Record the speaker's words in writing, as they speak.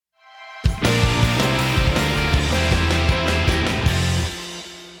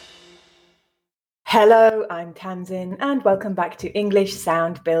Hello, I'm Tamsin, and welcome back to English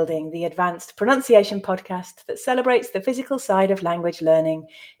Sound Building, the advanced pronunciation podcast that celebrates the physical side of language learning,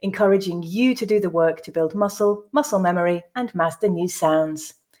 encouraging you to do the work to build muscle memory, and master new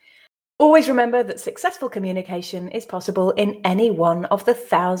sounds. Always remember that successful communication is possible in any one of the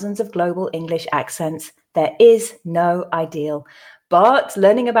thousands of global English accents. There is no ideal. But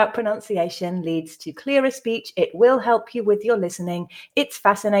learning about pronunciation leads to clearer speech. It will help you with your listening. It's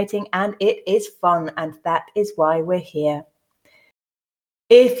fascinating and it is fun, and that is why we're here.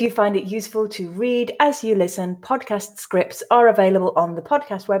 If you find it useful to read as you listen, podcast scripts are available on the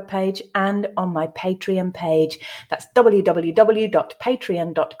podcast webpage and on my Patreon page. That's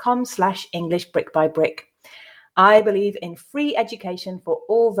www.patreon.com/EnglishBrickByBrick. I believe in free education for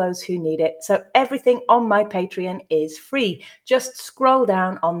all those who need it, so everything on my Patreon is free. Just scroll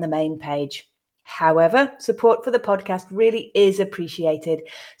down on the main page. However, support for the podcast really is appreciated.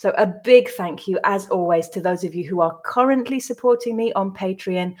 So a big thank you, as always, to those of you who are currently supporting me on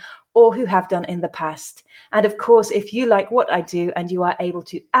Patreon or who have done in the past. And of course, if you like what I do and you are able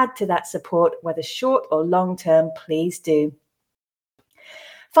to add to that support, whether short or long term, please do.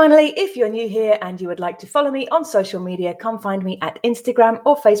 Finally, if you're new here and you would like to follow me on social media, come find me at Instagram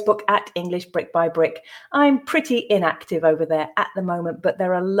or Facebook at English Brick by Brick. I'm pretty inactive over there at the moment, but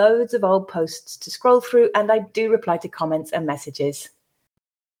there are loads of old posts to scroll through, and I do reply to comments and messages.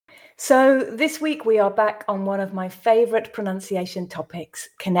 So this week we are back on one of my favorite pronunciation topics,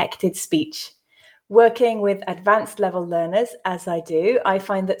 connected speech. Working with advanced level learners, as I do, I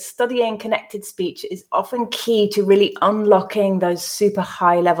find that studying connected speech is often key to really unlocking those super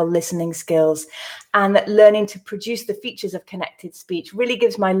high level listening skills, and that learning to produce the features of connected speech really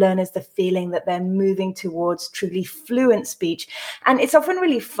gives my learners the feeling that they're moving towards truly fluent speech. And it's often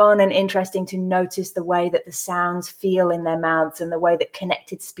really fun and interesting to notice the way that the sounds feel in their mouths and the way that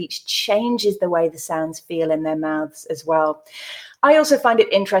connected speech changes the way the sounds feel in their mouths as well. I also find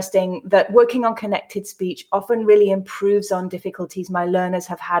it interesting that working on connected speech often really improves on difficulties my learners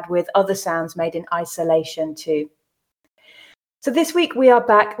have had with other sounds made in isolation too. So this week we are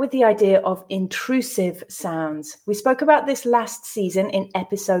back with the idea of intrusive sounds. We spoke about this last season in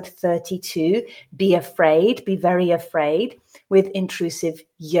episode 32, Be Afraid, Be Very Afraid, with intrusive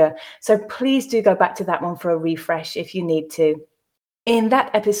y. So please do go back to that one for a refresh if you need to. In that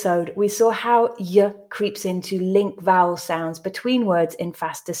episode, we saw how y creeps into link vowel sounds between words in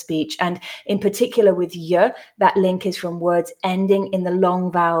faster speech. And in particular with y, that link is from words ending in the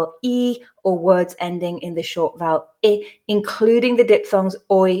long vowel e or words ending in the short vowel I, including the diphthongs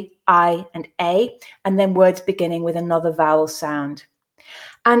oi, I, and a, and then words beginning with another vowel sound.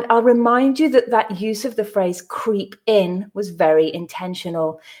 And I'll remind you that that use of the phrase creep in was very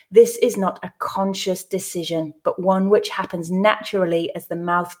intentional. This is not a conscious decision, but one which happens naturally as the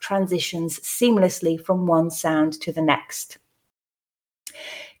mouth transitions seamlessly from one sound to the next.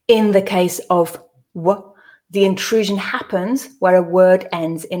 In the case of w, the intrusion happens where a word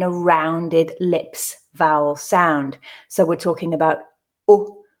ends in a rounded lips vowel sound. So we're talking about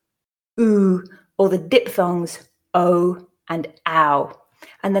o, oo, or the diphthongs o and ow.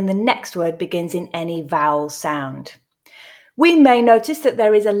 And then the next word begins in any vowel sound. We may notice that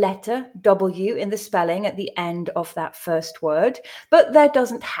there is a letter W in the spelling at the end of that first word, but there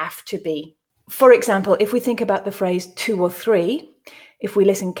doesn't have to be. For example, if we think about the phrase two or three, if we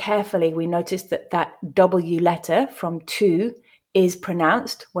listen carefully, we notice that that W letter from two is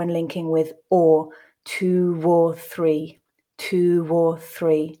pronounced when linking with or, two or three, two or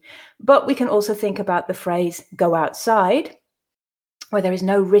three. But we can also think about the phrase go outside, where there is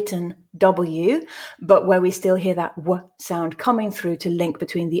no written W, but where we still hear that W sound coming through to link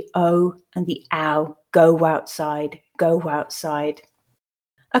between the O and the ow, go outside, go outside.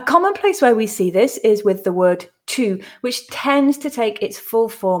 A common place where we see this is with the word to, which tends to take its full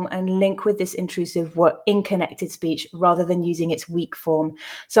form and link with this intrusive W in connected speech rather than using its weak form.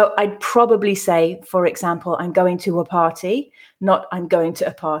 So I'd probably say, for example, I'm going to a party, not I'm going to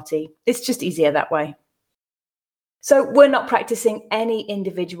a party. It's just easier that way. So we're not practicing any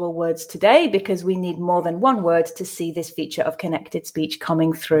individual words today because we need more than one word to see this feature of connected speech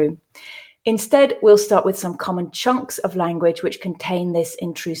coming through. Instead, we'll start with some common chunks of language which contain this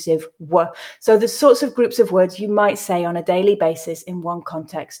intrusive w. So the sorts of groups of words you might say on a daily basis in one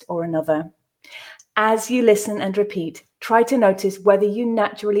context or another. As you listen and repeat, try to notice whether you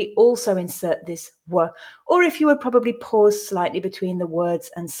naturally also insert this w, or if you would probably pause slightly between the words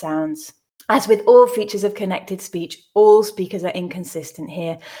and sounds. As with all features of connected speech, all speakers are inconsistent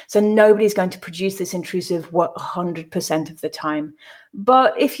here. So nobody's going to produce this intrusive what 100% of the time.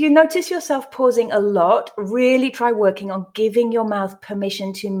 But if you notice yourself pausing a lot, really try working on giving your mouth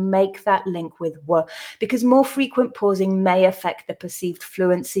permission to make that link with w, because more frequent pausing may affect the perceived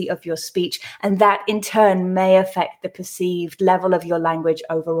fluency of your speech, and that in turn may affect the perceived level of your language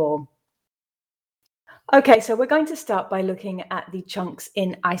overall. Okay, so we're going to start by looking at the chunks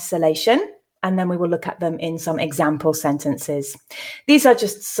in isolation, and then we will look at them in some example sentences. These are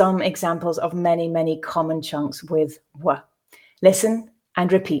just some examples of many, many common chunks with w. Listen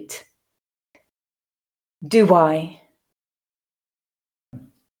and repeat. Do I?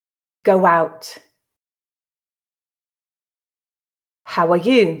 Go out. How are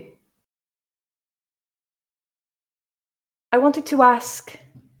you? I wanted to ask.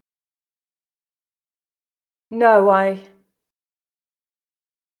 No, I.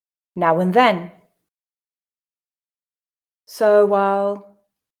 Now and then. So I'll.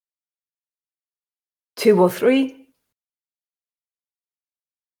 2 or 3.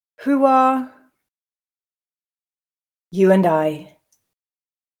 Who are? You and I.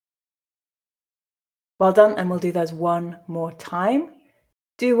 Well done, and we'll do those one more time.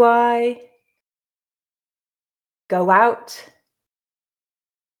 Do I? Go out.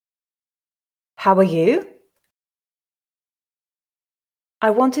 How are you? I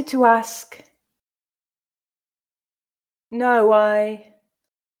wanted to ask. No, I.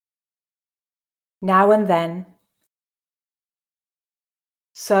 Now and then.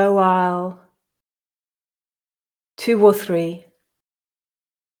 So I'll. 2 or 3.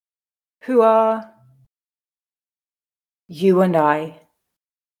 Who are? You and I.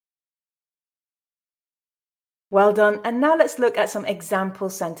 Well done. And now let's look at some example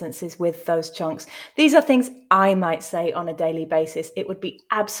sentences with those chunks. These are things I might say on a daily basis. It would be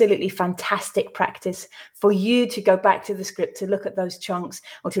absolutely fantastic practice for you to go back to the script, to look at those chunks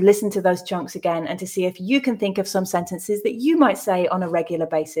or to listen to those chunks again and to see if you can think of some sentences that you might say on a regular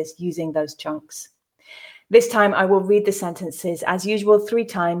basis using those chunks. This time I will read the sentences as usual 3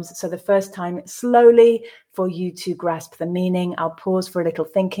 times. So the first time slowly for you to grasp the meaning. I'll pause for a little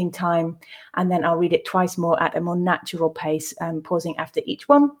thinking time, and then I'll read it twice more at a more natural pace, pausing after each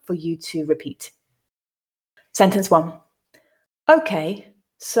one for you to repeat. Sentence 1. Okay,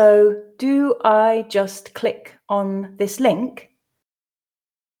 so do I just click on this link?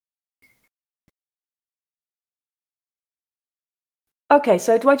 Okay,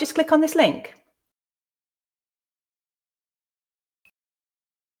 so do I just click on this link?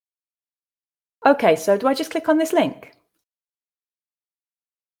 Okay, so do I just click on this link?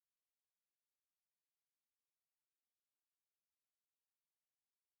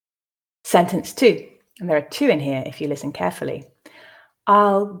 Sentence 2, and there are 2 in here if you listen carefully.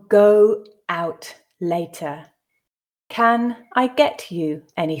 I'll go out later. Can I get you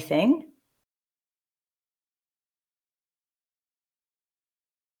anything?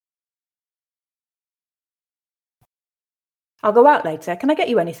 I'll go out later. Can I get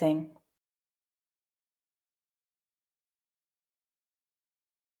you anything?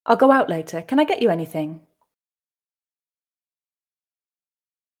 I'll go out later. Can I get you anything?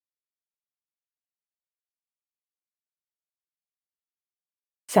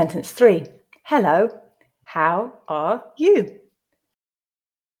 Sentence 3. Hello, how are you?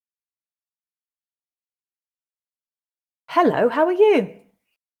 Hello, how are you?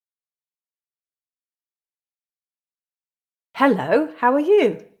 Hello, how are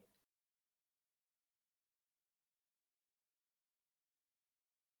you?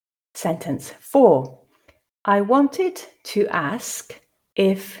 Sentence 4. I wanted to ask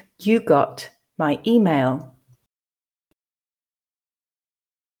if you got my email.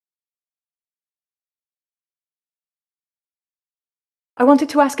 I wanted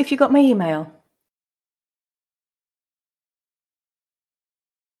to ask if you got my email.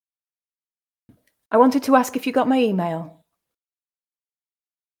 I wanted to ask if you got my email.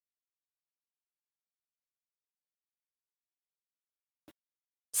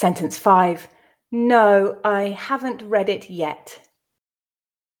 Sentence 5. No, I haven't read it yet.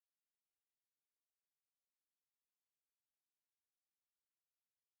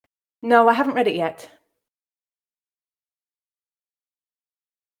 No, I haven't read it yet.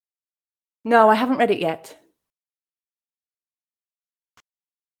 No, I haven't read it yet.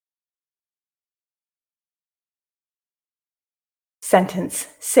 Sentence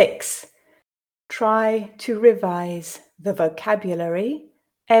 6. Try to revise the vocabulary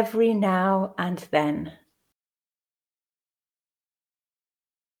every now and then.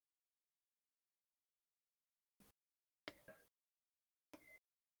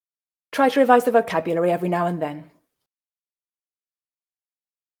 Try to revise the vocabulary every now and then.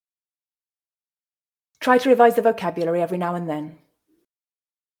 Try to revise the vocabulary every now and then.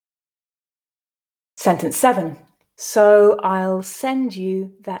 Sentence 7. So I'll send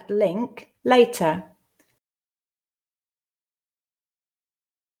you that link later.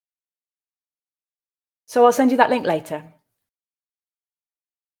 So I'll send you that link later.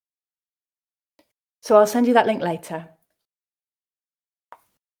 So I'll send you that link later.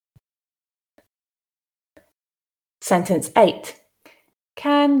 Sentence 8.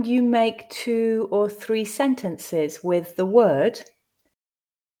 Can you make 2 or 3 sentences with the word?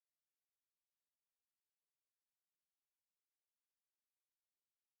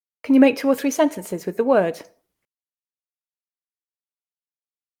 Can you make 2 or 3 sentences with the word?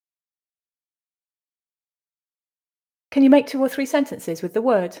 Can you make 2 or 3 sentences with the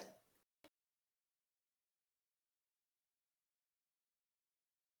word?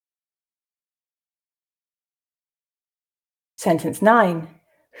 Sentence 9.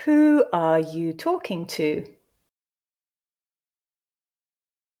 Who are you talking to?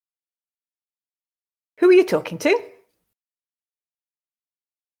 Who are you talking to?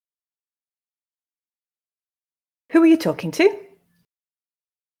 Who are you talking to?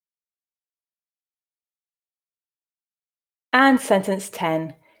 And sentence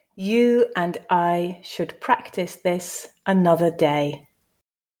 10. You and I should practice this another day.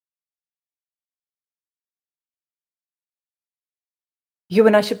 You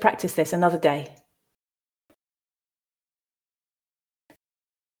and I should practice this another day.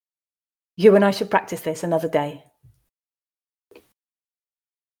 You and I should practice this another day.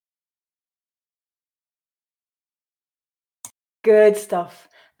 Good stuff.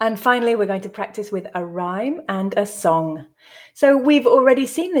 And finally, we're going to practice with a rhyme and a song. So we've already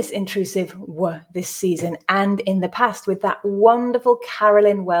seen this intrusive w this season and in the past with that wonderful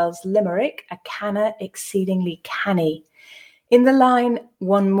Carolyn Wells limerick, a canner exceedingly canny. In the line,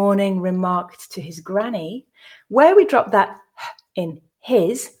 one morning remarked to his granny, where we drop that in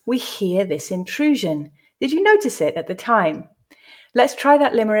his, we hear this intrusion. Did you notice it at the time? Let's try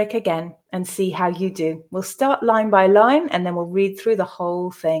that limerick again and see how you do. We'll start line by line and then we'll read through the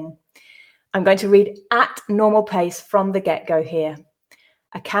whole thing. I'm going to read at normal pace from the get-go here.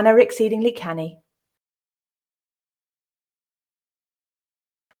 A canner exceedingly canny.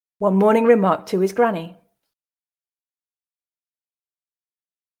 One morning remarked to his granny.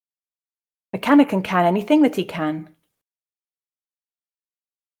 A canner can can anything that he can.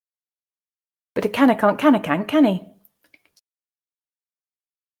 But a canner can't can he?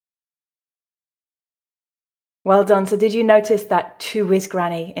 Well done. So did you notice that to his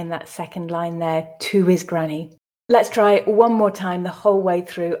granny in that second line there? To his granny. Let's try one more time the whole way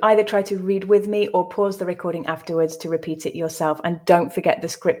through. Either try to read with me or pause the recording afterwards to repeat it yourself. And don't forget the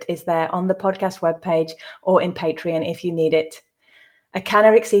script is there on the podcast webpage or in Patreon if you need it. A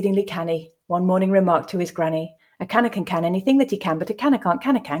canner exceedingly canny. One morning remarked to his granny. A canner can can anything that he can, but a canner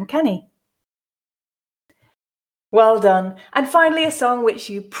can't can he? Well done. And finally, a song which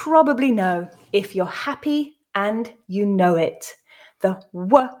you probably know. If you're happy and you know it. The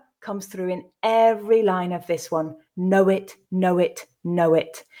w comes through in every line of this one. Know it, know it, know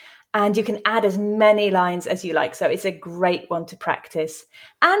it. And you can add as many lines as you like. So it's a great one to practice.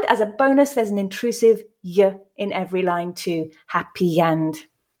 And as a bonus, there's an intrusive y in every line too. Happy and.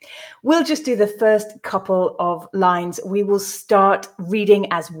 We'll just do the first couple of lines. We will start reading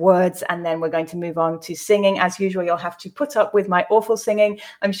as words and then we're going to move on to singing. As usual, you'll have to put up with my awful singing.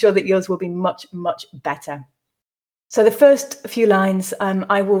 I'm sure that yours will be much, much better. So the first few lines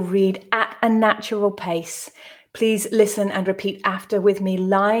I will read at a natural pace. Please listen and repeat after with me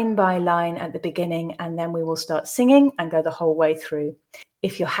line by line at the beginning, and then we will start singing and go the whole way through.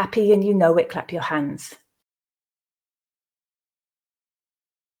 If you're happy and you know it, clap your hands.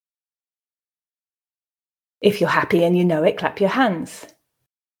 If you're happy and you know it, clap your hands.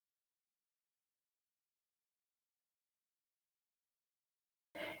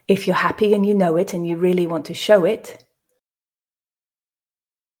 If you're happy and you know it and you really want to show it.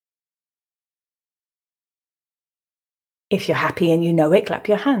 If you're happy and you know it, clap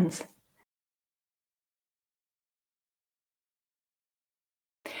your hands.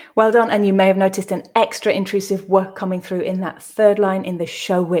 Well done. And you may have noticed an extra intrusive w coming through in that third line in the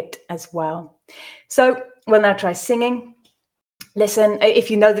show it as well. So we'll now try singing. Listen,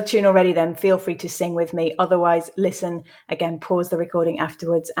 if you know the tune already, then feel free to sing with me. Otherwise, listen again, pause the recording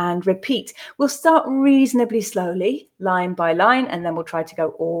afterwards and repeat. We'll start reasonably slowly, line by line, and then we'll try to go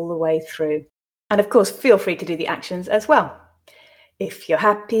all the way through. And of course, feel free to do the actions as well. If you're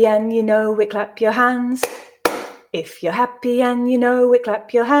happy and you know it, clap your hands. If you're happy and you know it,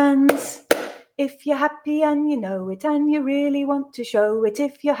 clap your hands. If you're happy and you know it and you really want to show it,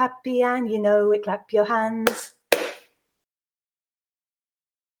 if you're happy and you know it, clap your hands.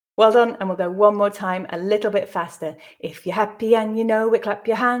 Well done, and we'll go one more time, a little bit faster. If you're happy and you know it, clap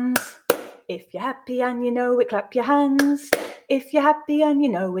your hands. If you're happy and you know it, clap your hands. If you're happy and you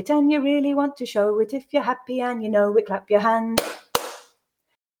know it and you really want to show it, if you're happy and you know it, clap your hands.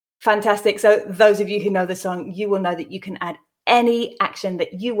 Fantastic. So those of you who know the song, you will know that you can add any action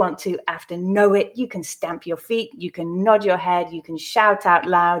that you want to after know it. You can stamp your feet, you can nod your head, you can shout out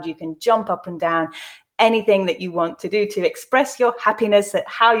loud, you can jump up and down, anything that you want to do to express your happiness at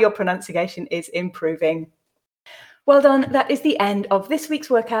how your pronunciation is improving. Well done. That is the end of this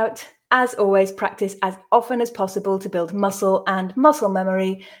week's workout. As always, practice as often as possible to build muscle and muscle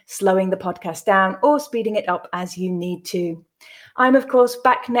memory, slowing the podcast down or speeding it up as you need to. I'm, of course,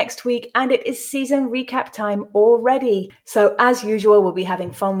 back next week, and it is season recap time already. So, as usual, we'll be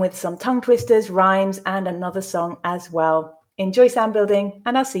having fun with some tongue twisters, rhymes, and another song as well. Enjoy sound building,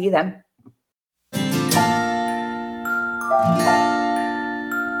 and I'll see you then.